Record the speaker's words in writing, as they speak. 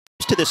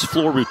to this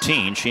floor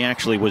routine. She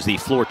actually was the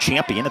floor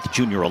champion at the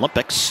Junior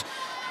Olympics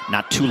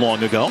not too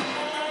long ago.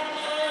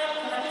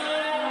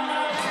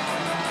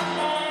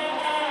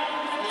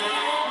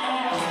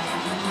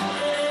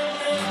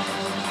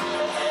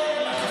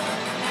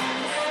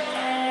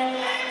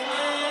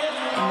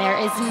 And there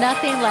is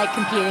nothing like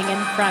competing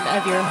in front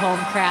of your home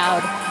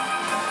crowd.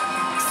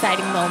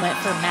 Exciting moment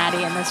for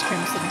Maddie and this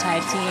Crimson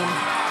Tide team.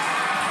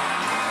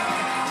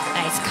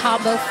 Nice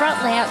combo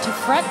front layout to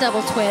front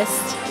double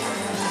twist.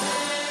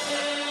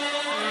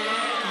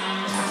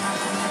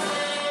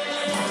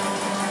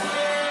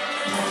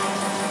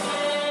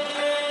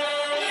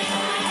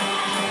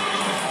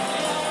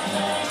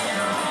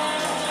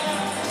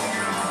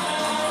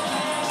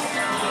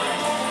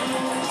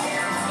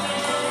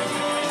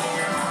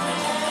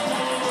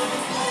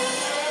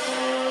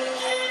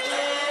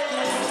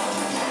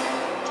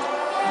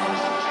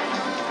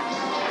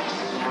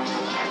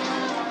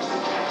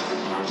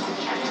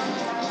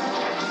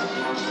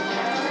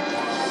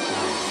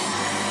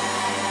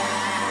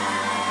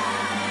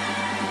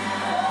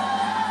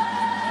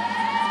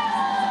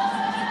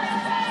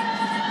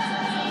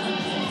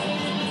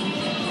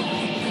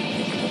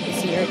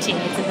 Your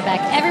teammates in the back.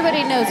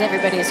 Everybody knows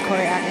everybody's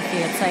choreography.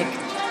 It's like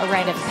a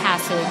rite of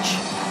passage.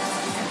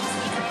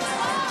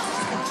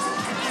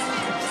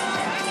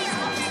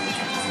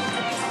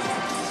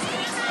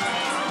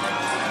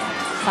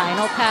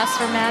 Final pass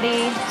for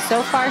Maddie.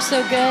 So far,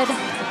 so good.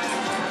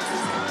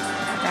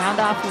 Round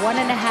off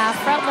 1.5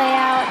 front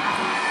layout.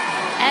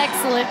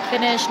 Excellent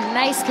finish,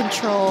 nice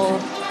control.